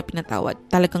hindi na niya pinatawad.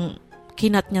 Talagang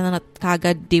kinat niya na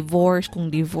kagad divorce,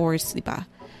 di ba?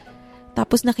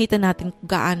 Tapos nakita natin kung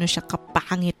gaano siya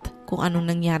kapangit kung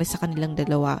anong nangyari sa kanilang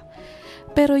dalawa.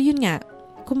 Pero yun nga,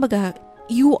 kumbaga,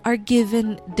 you are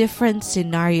given different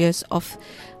scenarios of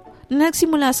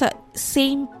nagsimula sa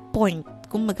same point.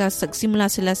 Kumbaga, nagsimula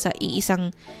sila sa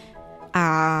iisang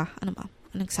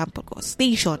example ko?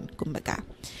 Station, kumbaga.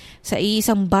 Sa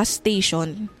iisang bus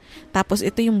station. Tapos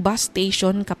ito yung bus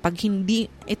station kapag hindi,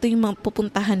 ito yung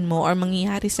pupuntahan mo or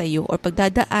mangyayari sa iyo or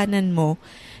pagdadaanan mo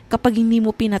kapag hindi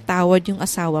mo pinatawad yung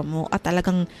asawa mo at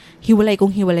talagang hiwalay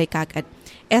kagad.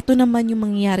 Eto naman yung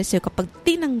mangyayari sa'yo kapag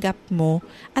tinanggap mo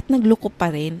at nagloko pa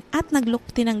rin at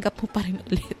tinanggap mo pa rin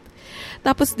ulit.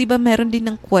 Tapos di ba meron din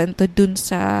ng kwento dun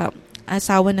sa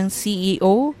asawa ng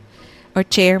CEO or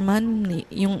chairman,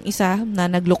 yung isa na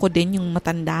nagloko din, yung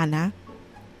matanda na,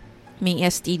 may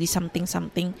STD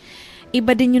something.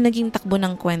 Iba din yung naging takbo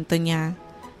ng kwento niya.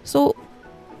 So,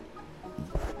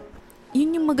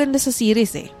 yun yung maganda sa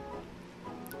series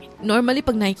Normally,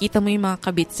 pag nakikita mo yung mga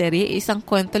kabit-serye, isang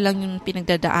kwento lang yung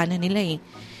pinagdadaanan nila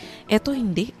Eto,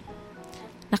 hindi.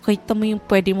 Nakita mo yung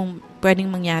pwedeng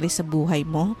mangyari sa buhay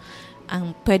mo,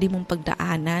 ang pwede mong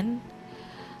pagdaanan.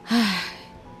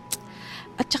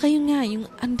 At saka yun nga, yung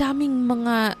ang daming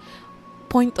mga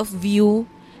point of view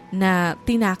na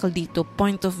tinakal dito.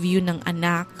 Point of view ng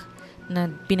anak na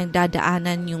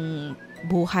pinagdadaanan yung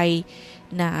buhay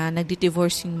na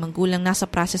nagdi-divorce yung magulang, nasa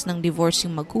process ng divorce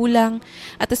yung magulang.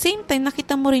 At the same time,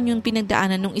 nakita mo rin yung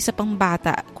pinagdaanan ng isa pang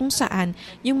bata kung saan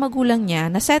yung magulang niya,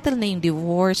 na-settle na yung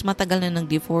divorce, matagal na ng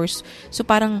divorce. So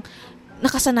parang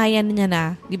nakasanayan niya na,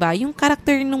 di ba? Yung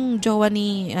character nung jowa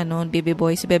ni baby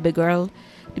boy, si baby girl,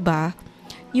 di ba?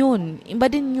 Yun,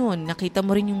 iba din yun. Nakita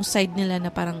mo rin yung side nila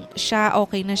na parang siya,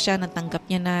 okay na siya, natanggap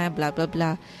niya na, blah, blah,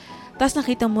 blah. Tapos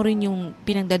nakita mo rin yung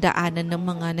pinagdadaanan ng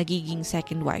mga nagiging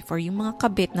second wife or yung mga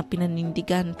kabit na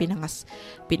pinanindigan,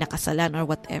 pinakasalan or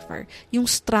whatever. Yung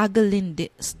struggle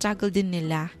din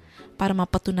nila para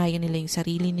mapatunayan nila yung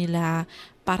sarili nila,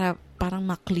 para parang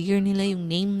ma-clear nila yung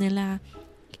name nila.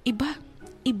 Iba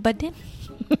din.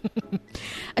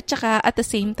 At saka at the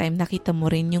same time, nakita mo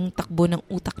rin yung takbo ng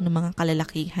utak ng mga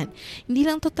kalalakihan. Hindi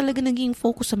lang to talaga naging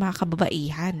focus sa mga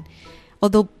kababaihan.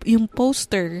 Although, yung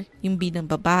poster, yung bidang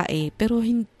babae, pero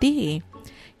hindi.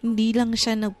 Hindi lang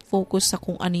siya nag-focus sa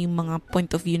kung ano yung mga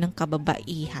point of view ng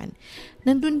kababaihan.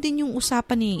 Nandun din yung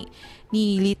usapan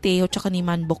ni Liteo tsaka ni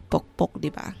Manbok Pokpok,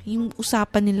 di ba? Yung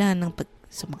usapan nila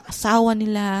sa mga asawa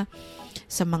nila,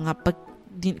 sa mga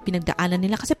pinagdaanan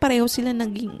nila. Kasi pareho sila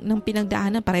ng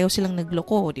pinagdaanan, pareho silang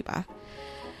nagloko, di ba?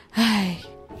 Ay,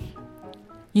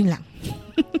 yun lang.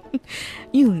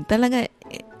 Yun, talaga,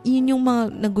 yun yung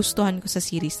mga nagustuhan ko sa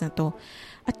series na to.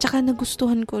 At saka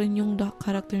nagustuhan ko rin yung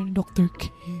character ni Dr.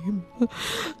 Kim.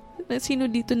 Sino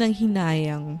dito nang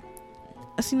hinayang?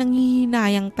 Kasi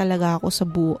nanghihinayang talaga ako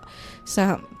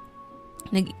sa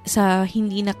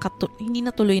hindi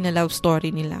natuloy na love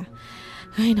story nila.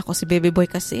 Ay, nako, si Baby Boy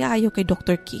kasi ayaw kay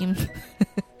Dr. Kim.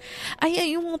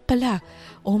 yung pala.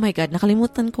 Oh my God,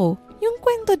 nakalimutan ko. Yung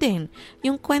kwento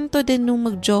din nung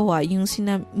magjowa, yung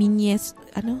sina Minyes,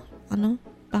 ano,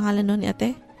 pangalan nun ni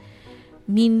ate?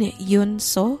 Min Yun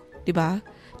So, diba?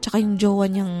 Tsaka yung jowa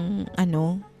niyang,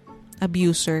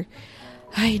 abuser.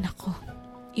 Ay, nako.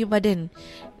 Iba din.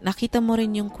 Nakita mo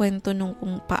rin yung kwento nung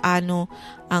kung paano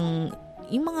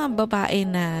yung mga babae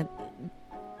na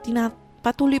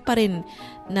patuloy pa rin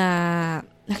na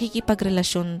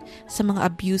nakikipagrelasyon sa mga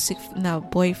abusive na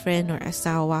boyfriend or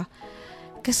asawa.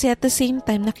 Kasi at the same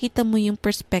time, nakita mo yung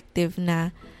perspective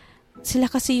na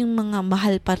sila kasi yung mga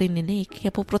mahal pa rin nila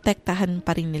kaya poprotektahan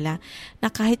pa rin nila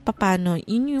na kahit papano,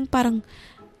 yun yung parang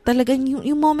talagang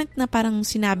yung moment na parang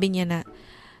sinabi niya na,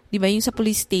 di ba yung sa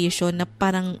police station na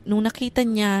parang nung nakita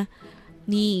niya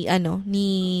ni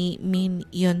Min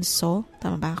Yun So,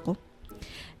 tama ba ako?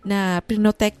 Na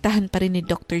prinotektahan pa rin ni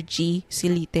Dr. G si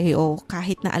Lee Tae-ho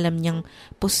kahit na alam niyang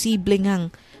posible ngang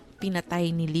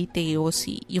pinatay ni Lee Tae-ho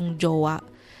yung jowa.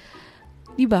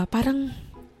 Diba? Parang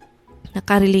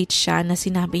nakarelate siya na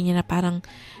sinabi niya na parang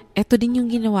eto din yung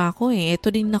ginawa ko eto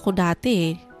din ako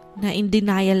dati na in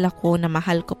denial ako na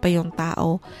mahal ko pa yung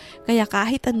tao. Kaya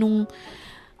kahit anong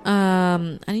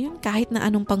kahit na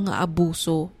anong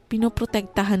pang-aabuso,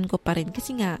 pinoprotektahan ko pa rin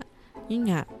kasi nga,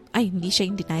 hindi siya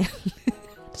in denial.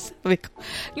 Sabi ko,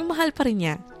 yung mahal pa rin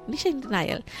niya, hindi siya in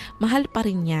denial. Mahal pa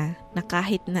rin niya na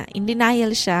kahit na in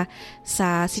denial siya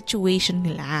sa situation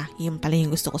nila. Yun pala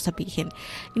yung gusto ko sabihin.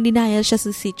 In denial siya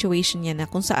sa situation niya na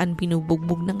kung saan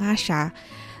binubugbog na nga siya,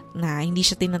 na hindi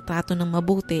siya tinatrato ng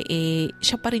mabuti,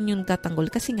 siya pa rin yung tatanggol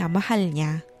kasi nga mahal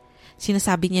niya.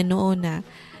 Sinasabi niya noon na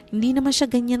hindi naman siya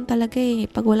ganyan talaga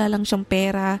pag wala lang siyang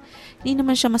pera, hindi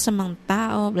naman siya masamang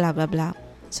tao, blah blah blah.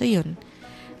 So yun,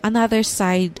 another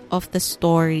side of the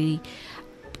story.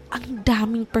 Ang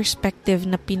daming perspective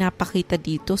na pinapakita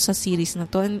dito sa series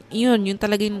na to. And yun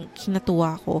talaga yung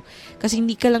kinatuwa ko. Kasi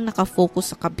hindi ka lang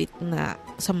nakafocus sa kabit na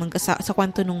sa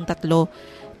kwento nung tatlo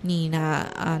ni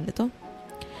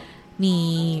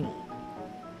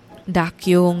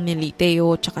Dakyong, ni Lee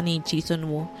Tae-ho, tsaka ni Ji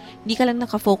Sun-woo. Hindi ka lang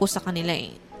nakafocus sa kanila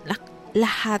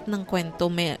lahat ng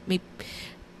kwento may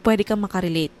pwede kang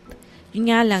makarelate. Yun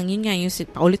nga yung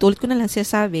paulit-ulit ko na lang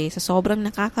sinasabi, sa sobrang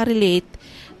nakaka-relate,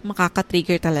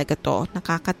 makaka-trigger talaga to.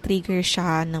 Nakaka-trigger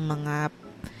siya ng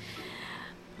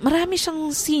marami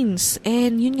siyang scenes,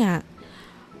 and yun nga,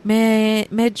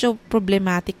 medyo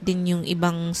problematic din yung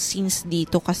ibang scenes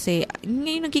dito kasi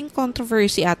yung naging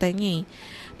controversy ata niya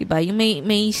diba? Yung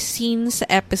may scene sa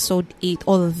episode 8,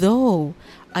 although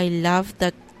I love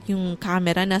that yung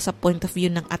camera nasa point of view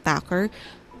ng attacker.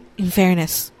 In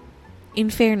fairness,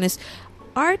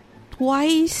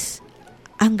 art-wise,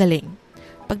 ang galing.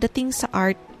 Pagdating sa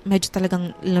art, medyo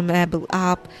talagang level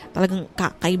up, talagang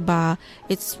kakaiba.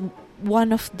 It's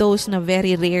one of those na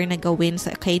very rare na gawin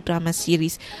sa K-drama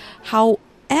series.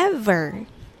 However,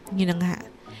 yun nga,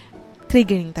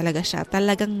 triggering talaga siya.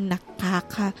 Talagang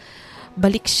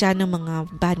nakakabalik siya ng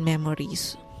mga bad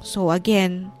memories. So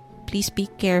again, please be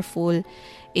careful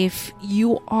if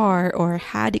you are or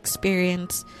had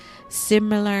experienced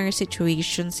similar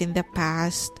situations in the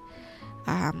past,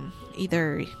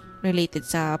 either related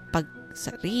sa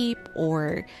rape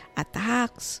or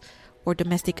attacks or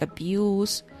domestic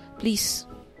abuse, please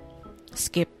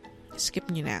skip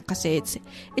nyo na kasi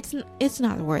it's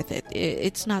not worth it.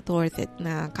 It's not worth it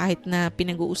na kahit na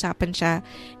pinag-uusapan siya,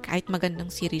 kahit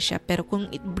magandang series siya, pero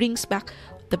kung it brings back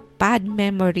the bad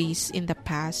memories in the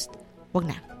past,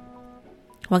 wag na.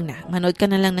 Manood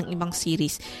ka na lang ng ibang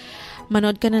series.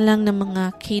 Manood ka na lang ng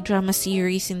mga K-drama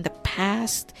series in the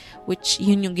past, which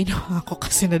yun yung ginawa ko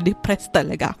kasi na-depressed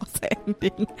talaga ako sa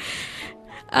ending.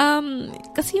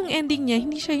 Kasi yung ending niya,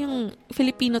 hindi siya yung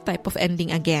Filipino type of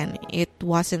ending again. It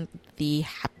wasn't the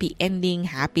happy ending,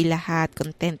 happy lahat,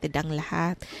 contented ang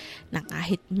lahat, na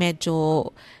kahit medyo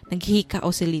naghihika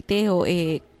o si Lee Tae-ho,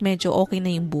 medyo okay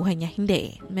na yung buhay niya.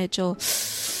 Hindi, medyo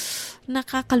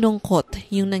nakakalungkot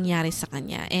yung nangyari sa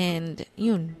kanya. And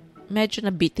yun, medyo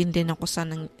nabitin din ako sa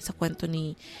kwento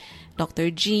ni Dr.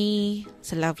 G,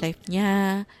 sa love life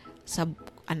niya, sa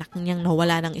anak niyang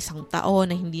nawala ng 1 taon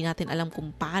na hindi natin alam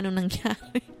kung paano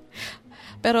nangyari.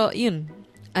 Pero yun,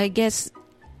 I guess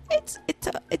it's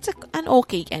an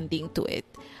okay ending to it.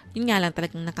 Yun nga lang,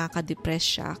 talagang nakaka-depress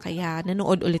siya, kaya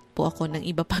nanood ulit po ako ng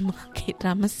iba pa mga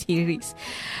K-drama series.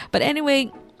 But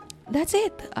anyway, that's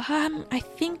it. I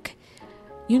think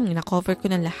yun, na-cover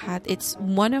ko na lahat. It's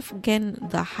one of, again,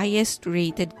 the highest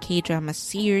rated K-drama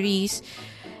series.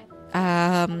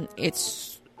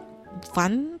 It's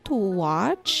fun to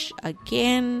watch.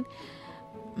 Again,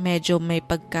 medyo may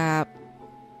pagka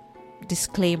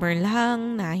disclaimer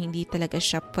lang na hindi talaga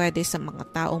siya pwede sa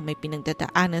mga taong may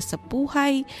pinagdadaanan sa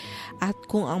buhay. At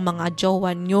kung ang mga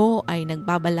jowa nyo ay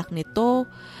nagbabalak nito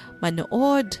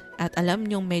manood at alam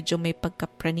nyo medyo may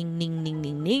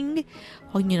pagka-praning-ning-ning-ning,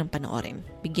 huwag nyo nang panoorin.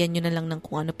 Bigyan nyo na lang ng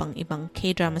kung ano pang ibang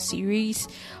K-drama series.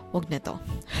 Huwag na to.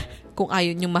 Kung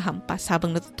ayaw nyo mahampas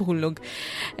habang natutulog.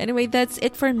 Anyway, that's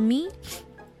it for me.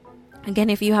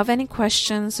 Again, if you have any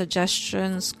questions,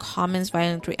 suggestions, comments,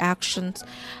 violent reactions,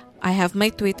 I have my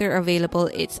Twitter available.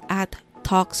 It's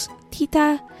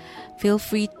 @TalksTita. Feel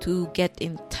free to get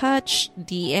in touch,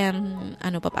 DM,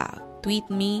 tweet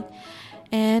me.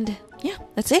 And yeah,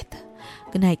 that's it.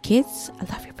 Good night, kids. I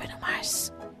love you, Bruno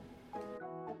Mars.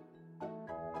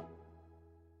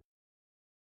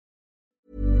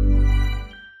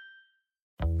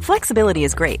 Flexibility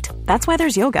is great. That's why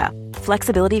there's yoga.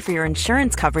 Flexibility for your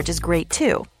insurance coverage is great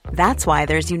too. That's why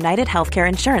there's United Healthcare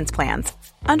Insurance Plans.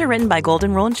 Underwritten by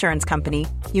Golden Rule Insurance Company,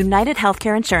 United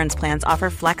Healthcare Insurance Plans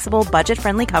offer flexible,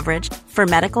 budget-friendly coverage for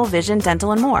medical, vision,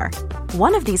 dental, and more.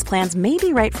 One of these plans may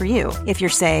be right for you if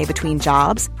you're, say, between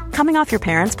jobs, coming off your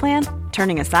parents' plan,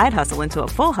 turning a side hustle into a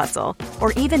full hustle,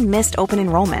 or even missed open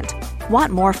enrollment.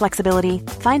 Want more flexibility?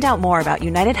 Find out more about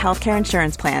United Healthcare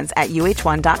Insurance Plans at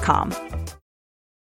uh1.com.